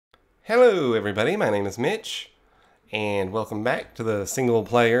Hello everybody, my name is Mitch, and welcome back to the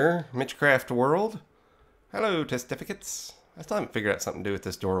single-player Mitchcraft world. Hello, testificates. I still haven't figured out something to do with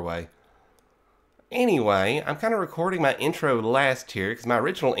this doorway. Anyway, I'm kind of recording my intro last here because my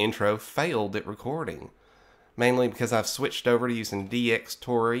original intro failed at recording. Mainly because I've switched over to using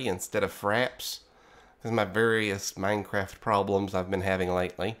Dxtory instead of Fraps because of my various Minecraft problems I've been having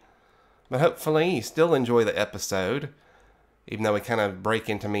lately. But hopefully you still enjoy the episode, even though we kind of break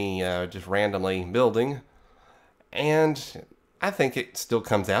into me just randomly building. And I think it still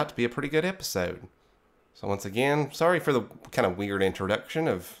comes out to be a pretty good episode. So once again, sorry for the kind of weird introduction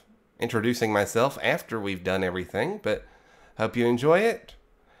of introducing myself after we've done everything, but hope you enjoy it.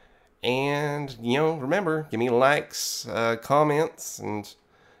 And, remember, give me likes, comments, and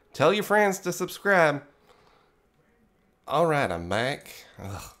tell your friends to subscribe. Alright, I'm back.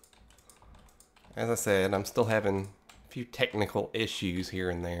 Ugh. As I said, I'm still having a few technical issues here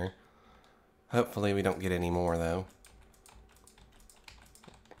and there. Hopefully we don't get any more, though.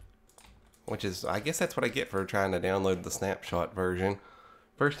 Which is, I guess that's what I get for trying to download the snapshot version.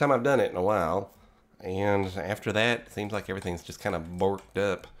 First time I've done it in a while. And after that, it seems like everything's just kind of borked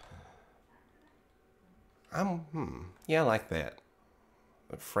up. Yeah, I like that.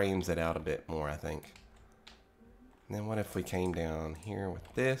 It frames it out a bit more, I think. And then what if we came down here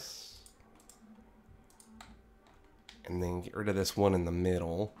with this? And then get rid of this one in the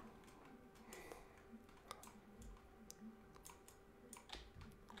middle.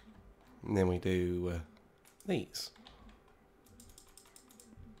 And then we do these.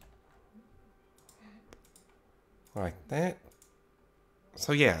 Like that.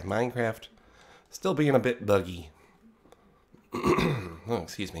 So yeah, Minecraft still being a bit buggy. Oh,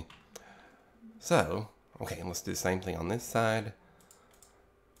 excuse me. So, okay, let's do the same thing on this side.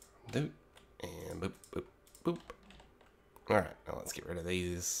 Doop, and boop, boop, boop. Alright, now let's get rid of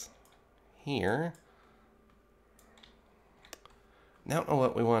these here. Now I don't know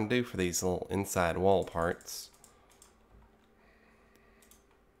what we want to do for these little inside wall parts.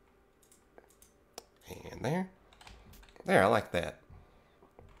 And there. There, I like that.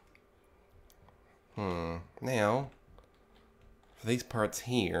 Now, for these parts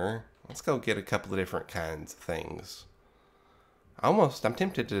here, let's go get a couple of different kinds of things. I'm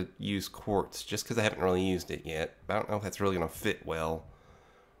tempted to use quartz just because I haven't really used it yet. But I don't know if that's really going to fit well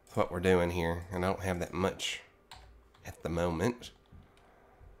with what we're doing here. And I don't have that much at the moment.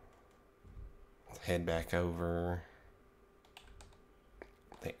 Let's head back over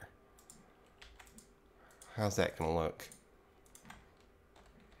there. How's that going to look?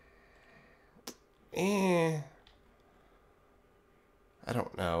 I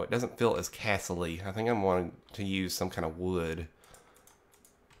don't know. It doesn't feel as castle-y. I think I'm wanting to use some kind of wood.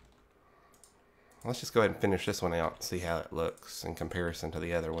 Let's just go ahead and finish this one out and see how it looks in comparison to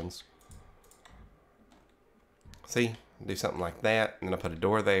the other ones. See? Do something like that, and then I'll put a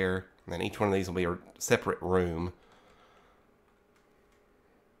door there, and then each one of these will be a separate room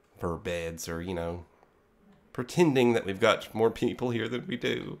for beds, or, pretending that we've got more people here than we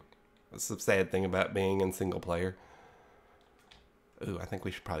do. That's the sad thing about being in single player. Ooh, I think we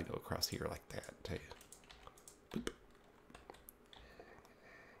should probably go across here like that, too. Boop.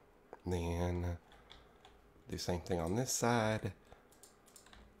 Then do the same thing on this side.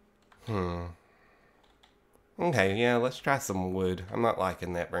 Okay, yeah, let's try some wood. I'm not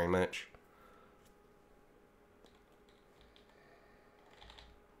liking that very much.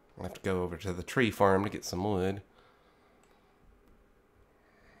 I'll have to go over to the tree farm to get some wood.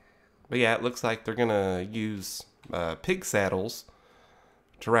 But yeah, it looks like they're gonna use pig saddles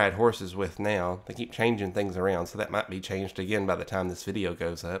to ride horses with now. They keep changing things around, so that might be changed again by the time this video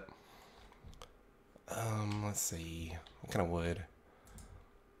goes up. Let's see. What kind of wood?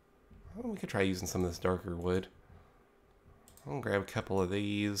 Oh, we could try using some of this darker wood. I'm gonna grab a couple of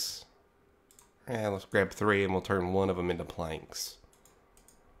these. Yeah, let's grab 3 and we'll turn one of them into planks.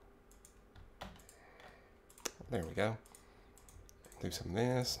 There we go. Do some of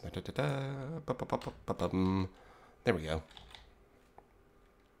this. There we go.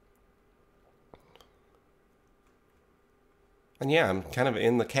 And yeah, I'm kind of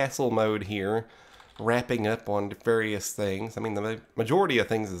in the castle mode here, wrapping up on various things. I mean, the majority of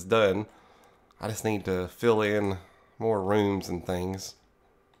things is done. I just need to fill in more rooms and things.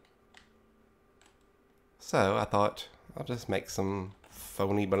 So I thought I'll just make some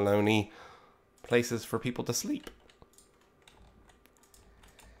phony baloney places for people to sleep.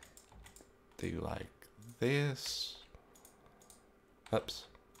 Do like this. Oops.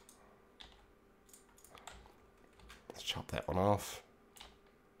 Let's chop that one off.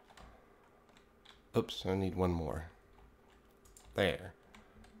 Oops, I need one more. There.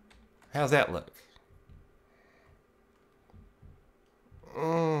 How's that look?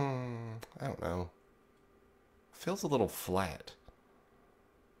 I don't know. Feels a little flat.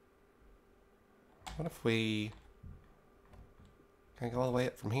 What if we... Can I go all the way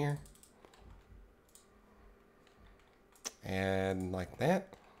up from here? And like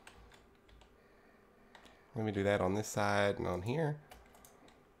that. Let me do that on this side and on here.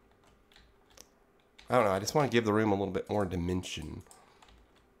 I don't know, I just want to give the room a little bit more dimension.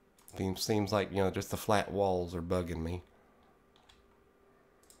 Seems like, you know, just the flat walls are bugging me.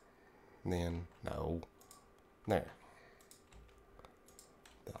 And then, no. There.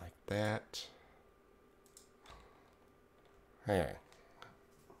 Like that. Hey.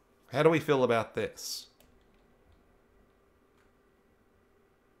 How do we feel about this?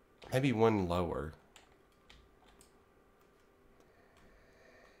 Maybe one lower.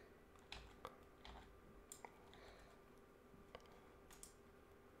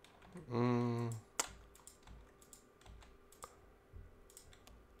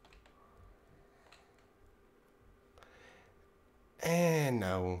 And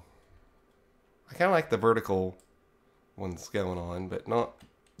no. I kind of like the vertical ones going on, but not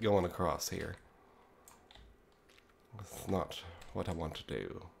going across here. That's not what I want to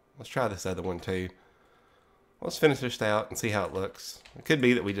do. Let's try this other one too. Let's finish this out and see how it looks. It could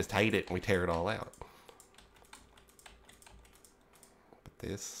be that we just hate it and we tear it all out. Put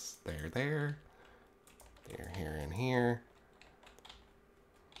this there, here, and here.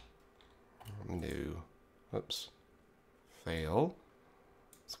 Do. Whoops. Fail.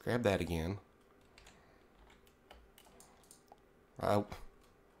 Let's grab that again. Oh.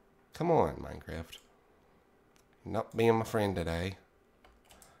 Come on, Minecraft. Not being my friend today.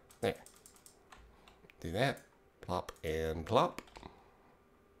 There. Do that. Plop and plop.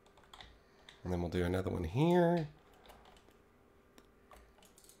 And then we'll do another one here.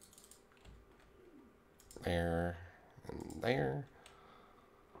 There. And there.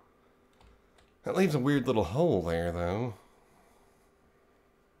 That leaves a weird little hole there, though.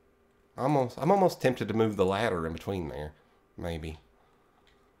 I'm almost tempted to move the ladder in between there. Maybe.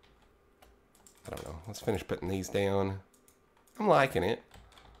 I don't know. Let's finish putting these down. I'm liking it.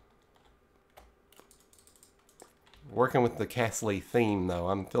 Working with the castle theme, though,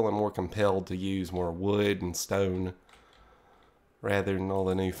 I'm feeling more compelled to use more wood and stone rather than all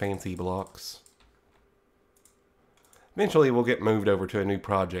the new fancy blocks. Eventually, we'll get moved over to a new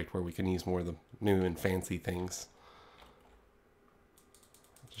project where we can use more of the new and fancy things.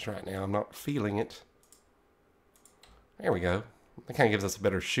 Just right now, I'm not feeling it. There we go. That kind of gives us a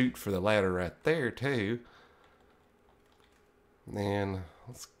better shoot for the ladder right there, too. And then,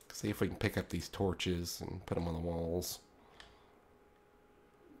 let's see if we can pick up these torches and put them on the walls.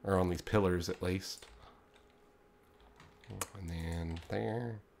 Or on these pillars, at least. And then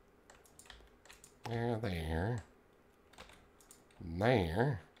there. There.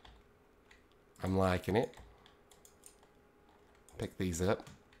 There. I'm liking it. Pick these up.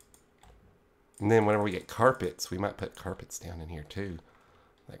 And then whenever we get carpets, we might put carpets down in here too.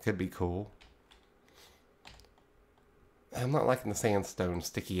 That could be cool. I'm not liking the sandstone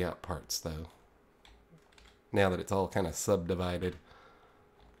sticky out parts though. Now that it's all kind of subdivided.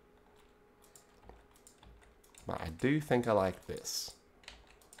 But I do think I like this.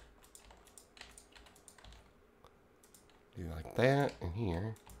 Do like that in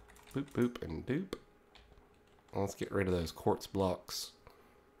here. Boop, boop, and doop. Let's get rid of those quartz blocks.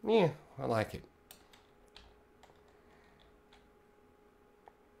 Yeah, I like it.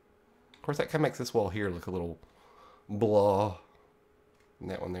 Of course, that kind of makes this wall here look a little blah. And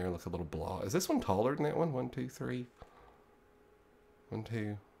that one there look a little blah. Is this one taller than that one? 1, 2, 3. 1,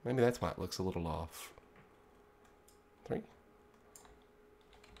 2. Maybe that's why it looks a little off. 3.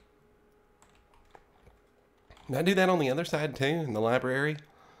 Did I do that on the other side too, in the library?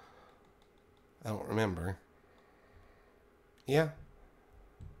 I don't remember. Yeah.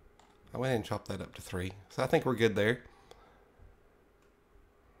 I went ahead and chopped that up to 3. So I think we're good there.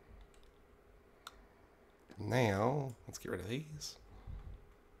 Now, let's get rid of these.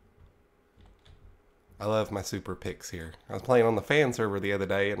 I love my super picks here. I was playing on the fan server the other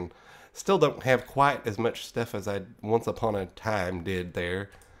day and still don't have quite as much stuff as I once upon a time did there.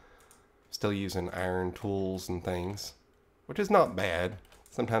 Still using iron tools and things, which is not bad.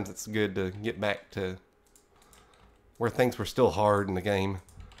 Sometimes it's good to get back to where things were still hard in the game.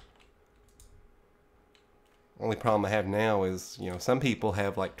 Only problem I have now is, you know, some people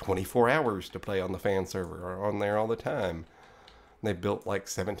have like 24 hours to play on the fan server or on there all the time. They built like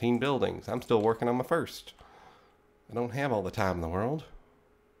 17 buildings. I'm still working on my first. I don't have all the time in the world.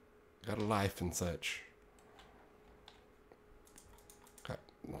 Got a life and such. Okay.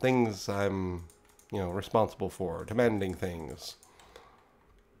 things I'm, responsible for, demanding things.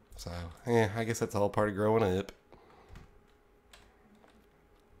 So, I guess that's all part of growing up.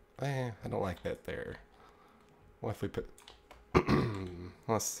 I don't like that there. What if we put,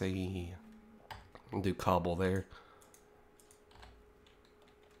 let's see, do cobble there.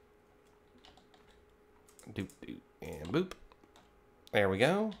 Doop, doop, and boop. There we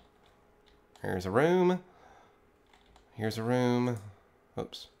go. Here's a room. Here's a room.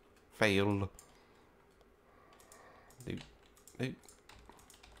 Oops. Failed. Doop, doop.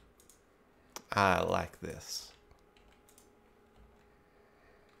 I like this.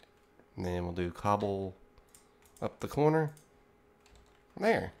 And then we'll do cobble up the corner.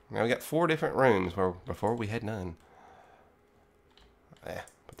 There. Now we got 4 different rooms where before we had none.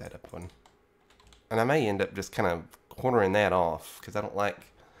 Put that up one. And I may end up just kind of cornering that off because I don't like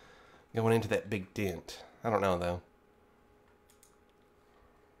going into that big dent. I don't know though.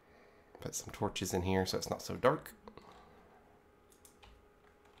 Put some torches in here so it's not so dark.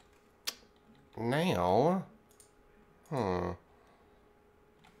 Now,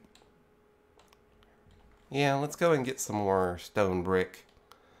 yeah, let's go and get some more stone brick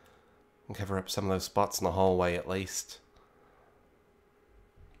and cover up some of those spots in the hallway at least.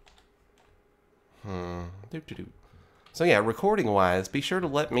 So yeah, recording wise, be sure to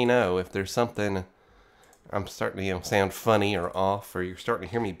let me know if there's something I'm starting to sound funny or off, or you're starting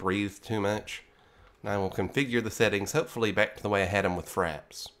to hear me breathe too much. And I will configure the settings, hopefully back to the way I had them with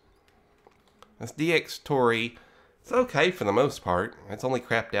Fraps. This Dxtory, it's okay for the most part. It's only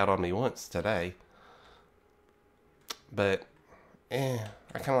crapped out on me once today. But, I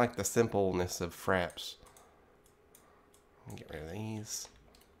kind of like the simpleness of Fraps. Get rid of these.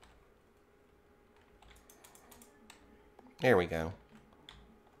 There we go.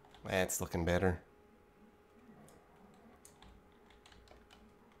 That's looking better.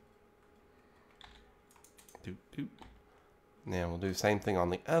 Doop, doop. Now we'll do the same thing on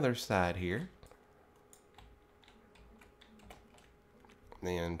the other side here.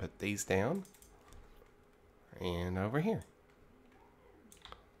 Then put these down. And over here.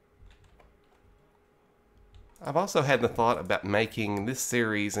 I've also had the thought about making this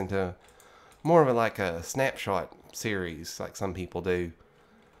series into more of like a snapshot series, like some people do.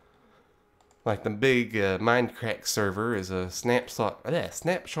 Like the big Minecraft server is a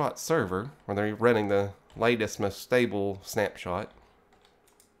snapshot server where they're running the latest, most stable snapshot.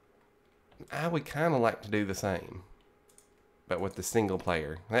 I would kind of like to do the same, but with the single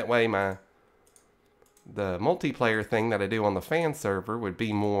player. That way the multiplayer thing that I do on the fan server would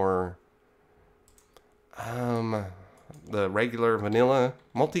be more the regular vanilla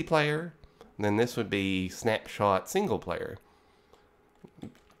multiplayer. And then this would be snapshot single player.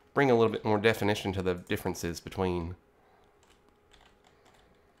 Bring a little bit more definition to the differences between.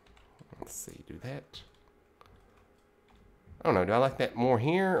 Let's see, do that. I don't know, do I like that more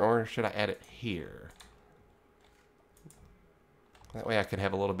here or should I add it here? That way I could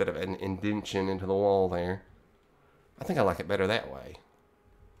have a little bit of an indentation into the wall there. I think I like it better that way.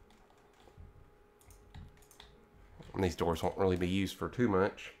 And these doors won't really be used for too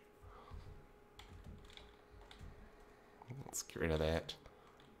much. Let's get rid of that.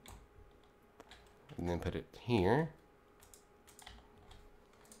 And then put it here.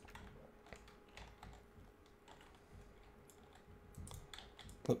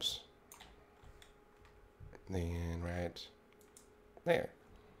 Oops. Then right there.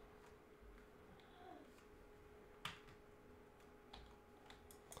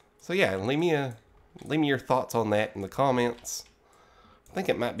 So yeah, leave me your thoughts on that in the comments. I think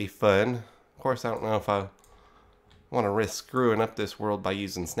it might be fun. Of course, I don't know if I want to risk screwing up this world by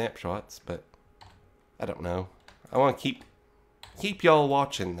using snapshots, but I don't know. I want to keep y'all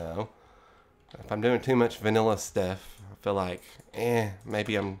watching though. If I'm doing too much vanilla stuff, I feel like,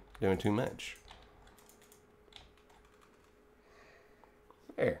 maybe I'm doing too much.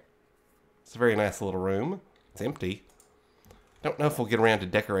 There. It's a very nice little room. It's empty. Don't know if we'll get around to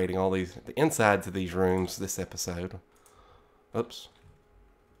decorating all the insides of these rooms this episode. Oops.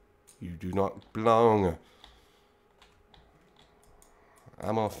 You do not belong.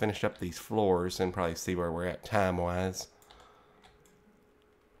 I'm going to finish up these floors and probably see where we're at time-wise.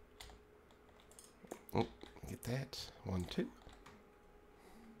 Oh, get that. 1, 2.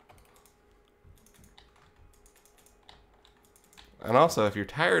 And also, if you're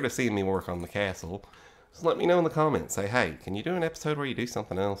tired of seeing me work on the castle, just let me know in the comments. Say, hey, can you do an episode where you do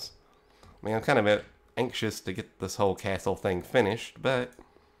something else? I mean, I'm kind of anxious to get this whole castle thing finished, but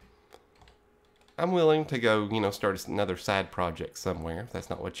I'm willing to go, start another side project somewhere, if that's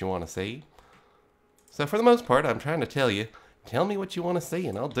not what you want to see. So for the most part, I'm trying to tell you, Tell me what you want to see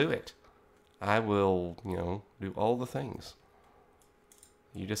and I'll do it. I will, do all the things.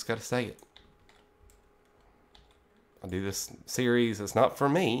 You just got to say it. I'll do this series. It's not for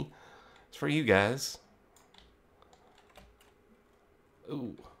me. It's for you guys.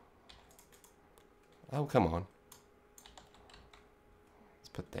 Ooh. Oh, come on. Let's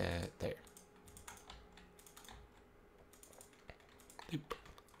put that there. Doop.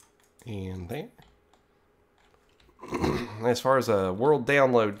 And there. As far as a world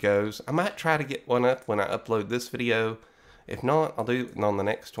download goes, I might try to get one up when I upload this video. If not, I'll do it on the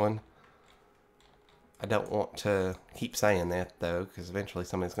next one. I don't want to keep saying that, though, because eventually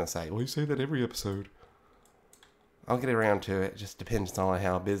somebody's going to say, well, you say that every episode. I'll get around to it. It just depends on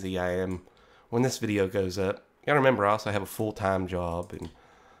how busy I am when this video goes up. You gotta remember, I also have a full-time job and,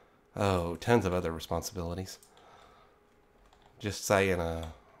 tons of other responsibilities. Just saying,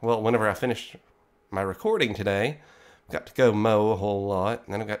 well, whenever I finish my recording today, I've got to go mow a whole lot,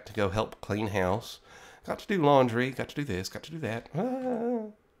 and then I've got to go help clean house. Got to do laundry, got to do this, got to do that.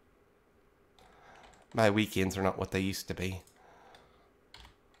 My weekends are not what they used to be.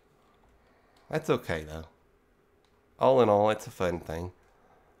 That's okay, though. All in all, it's a fun thing.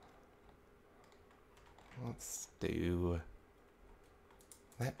 Let's do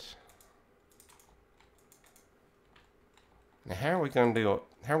that. Now, how are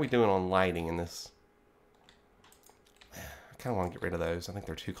we doing on lighting in this? I kind of want to get rid of those. I think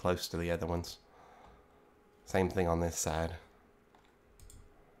they're too close to the other ones. Same thing on this side.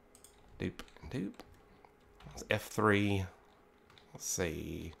 Doop and doop. That's F3. Let's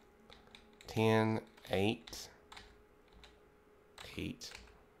see. 10, 8. 8.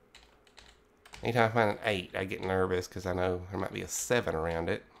 Anytime I find an 8, I get nervous because I know there might be a 7 around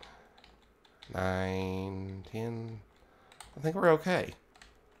it. 9, 10. I think we're okay.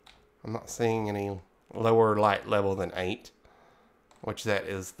 I'm not seeing any lower light level than 8. Which that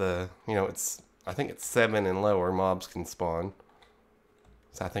is the, I think it's 7 and lower mobs can spawn.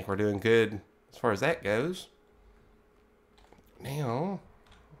 So I think we're doing good as far as that goes. Now,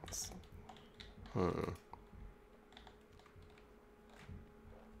 could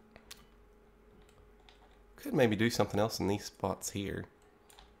maybe do something else in these spots here.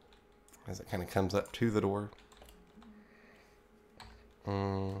 As it kind of comes up to the door.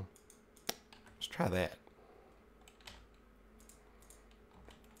 Let's try that.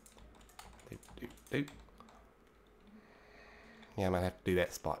 Doop, doop, doop. Yeah, I might have to do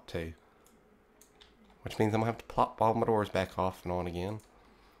that spot too. Which means I'm going to have to plop all my doors back off and on again.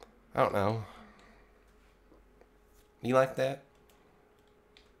 I don't know. You like that?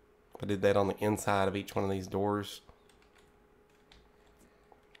 I did that on the inside of each one of these doors.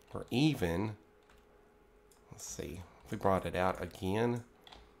 Or even, let's see, if we brought it out again.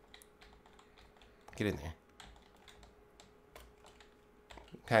 Get in there.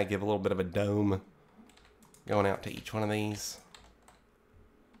 Kind of give a little bit of a dome going out to each one of these.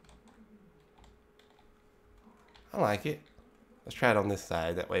 I like it. Let's try it on this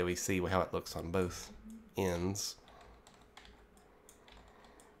side. That way we see how it looks on both ends.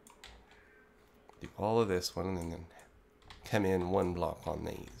 Do all of this one and then come in one block on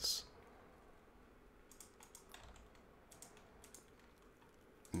these.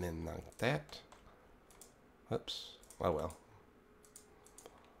 And then like that. Oops. Oh well.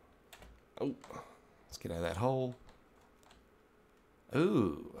 Oh, let's get out of that hole.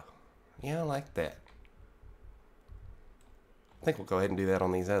 Ooh. Yeah, I like that. I think we'll go ahead and do that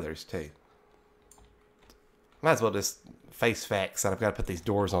on these others too. Might as well just face facts that I've got to put these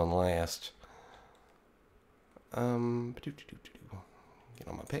doors on last. Get on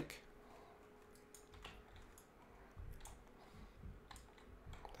my pick.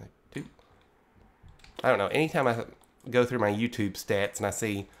 I don't know. Anytime I go through my YouTube stats and I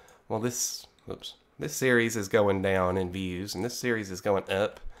see, well, this series is going down in views and this series is going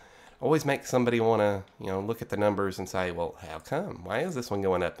up, always makes somebody want to, look at the numbers and say, well, how come? Why is this one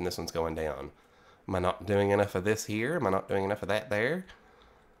going up and this one's going down? Am I not doing enough of this here? Am I not doing enough of that there?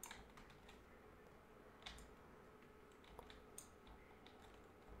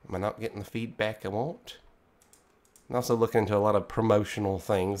 Am I not getting the feedback I want? I'm also looking into a lot of promotional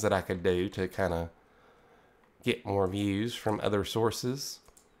things that I could do to kind of get more views from other sources.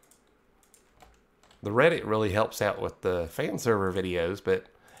 The Reddit really helps out with the fan server videos, but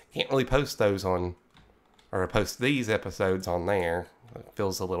can't really post those on, or post these episodes on there. It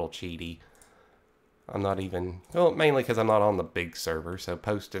feels a little cheaty. I'm not even, well, mainly because I'm not on the big server, so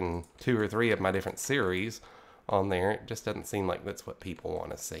posting 2 or 3 of my different series on there, it just doesn't seem like that's what people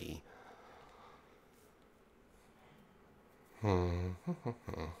want to see.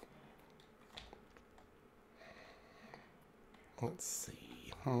 Let's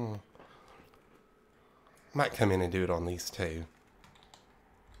see. Might come in and do it on these two.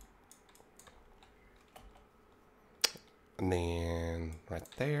 And then right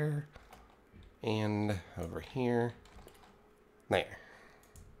there. And over here. There.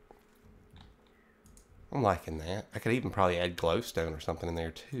 I'm liking that. I could even probably add glowstone or something in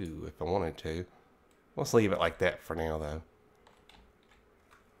there too if I wanted to. Let's leave it like that for now though.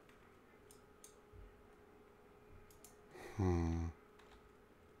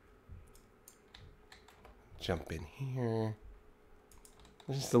 Jump in here.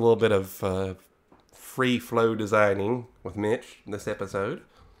 Just a little bit of free flow designing with Mitch this episode.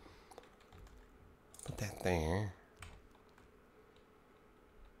 Put that there.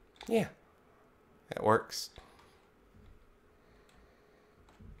 Yeah, that works.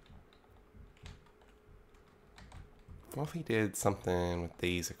 What if he did something with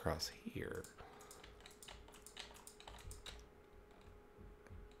these across here?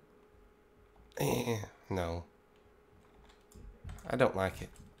 No. I don't like it.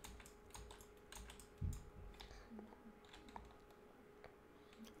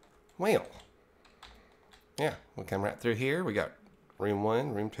 Well, yeah, we'll come right through here. We got room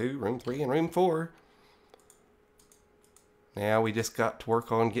 1, room 2, room 3, and room 4. Now we just got to work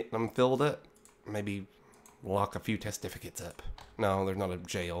on getting them filled up. Maybe lock a few testificates up. No, there's not a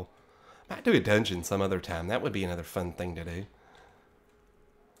jail. Might do a dungeon some other time. That would be another fun thing to do.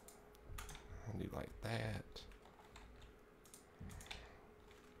 I'll do like that.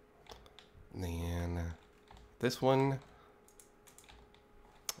 And then this one.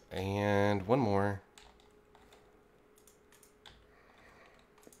 And one more.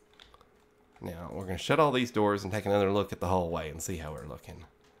 Now we're going to shut all these doors and take another look at the hallway and see how we're looking.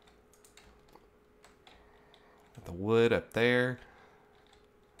 Got the wood up there.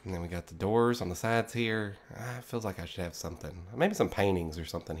 And then we got the doors on the sides here. It feels like I should have something. Maybe some paintings or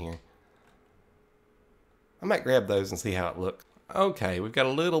something here. I might grab those and see how it looks. Okay, we've got a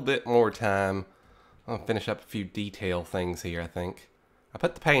little bit more time. I'll finish up a few detail things here, I think. I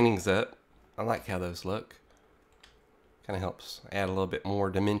put the paintings up. I like how those look. Kind of helps add a little bit more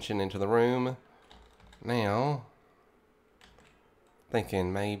dimension into the room. Now,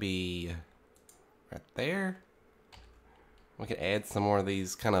 thinking maybe right there. We could add some more of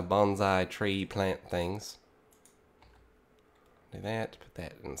these kind of bonsai tree plant things. Do that, put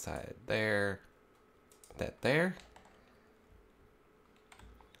that inside there. Put that there.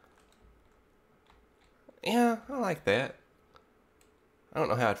 Yeah, I like that. I don't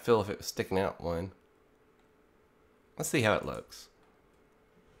know how I'd feel if it was sticking out one. Let's see how it looks.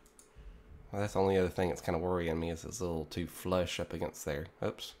 Well, that's the only other thing that's kind of worrying me is it's a little too flush up against there.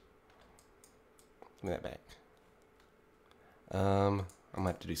 Oops. Give me that back. I'm gonna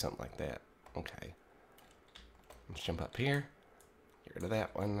have to do something like that. Okay. Let's jump up here. Get rid of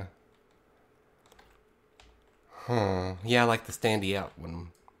that one. Yeah, I like the standy out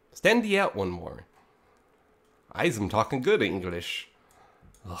one. Standy out one more. I'm talking good English.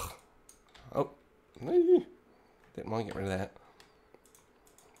 Ugh. Oh. Didn't want to get rid of that.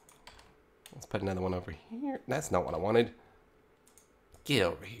 Let's put another one over here. That's not what I wanted. Get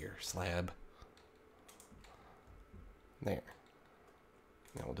over here, slab. There.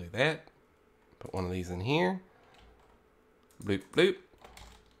 Now we'll do that. Put one of these in here. Bloop, bloop.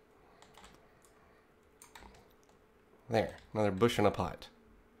 There. Another bush in a pot.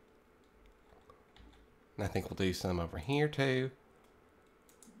 And I think we'll do some over here too.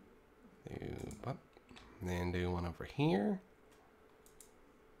 And then do one over here.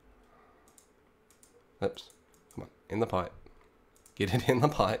 Oops. Come on. In the pot. Get it in the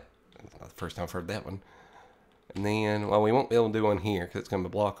pot. That's not the first time I've heard that one. And then, well, we won't be able to do one here because it's going to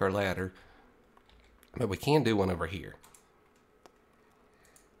block our ladder. But we can do one over here.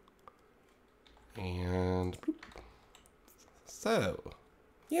 And so,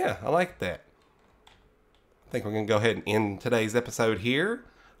 yeah, I like that. I think we're going to go ahead and end today's episode here.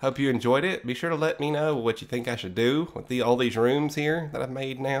 Hope you enjoyed it. Be sure to let me know what you think I should do with all these rooms here that I've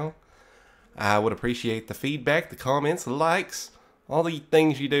made now. I would appreciate the feedback, the comments, the likes, all the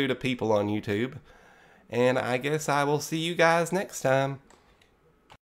things you do to people on YouTube. And I guess I will see you guys next time.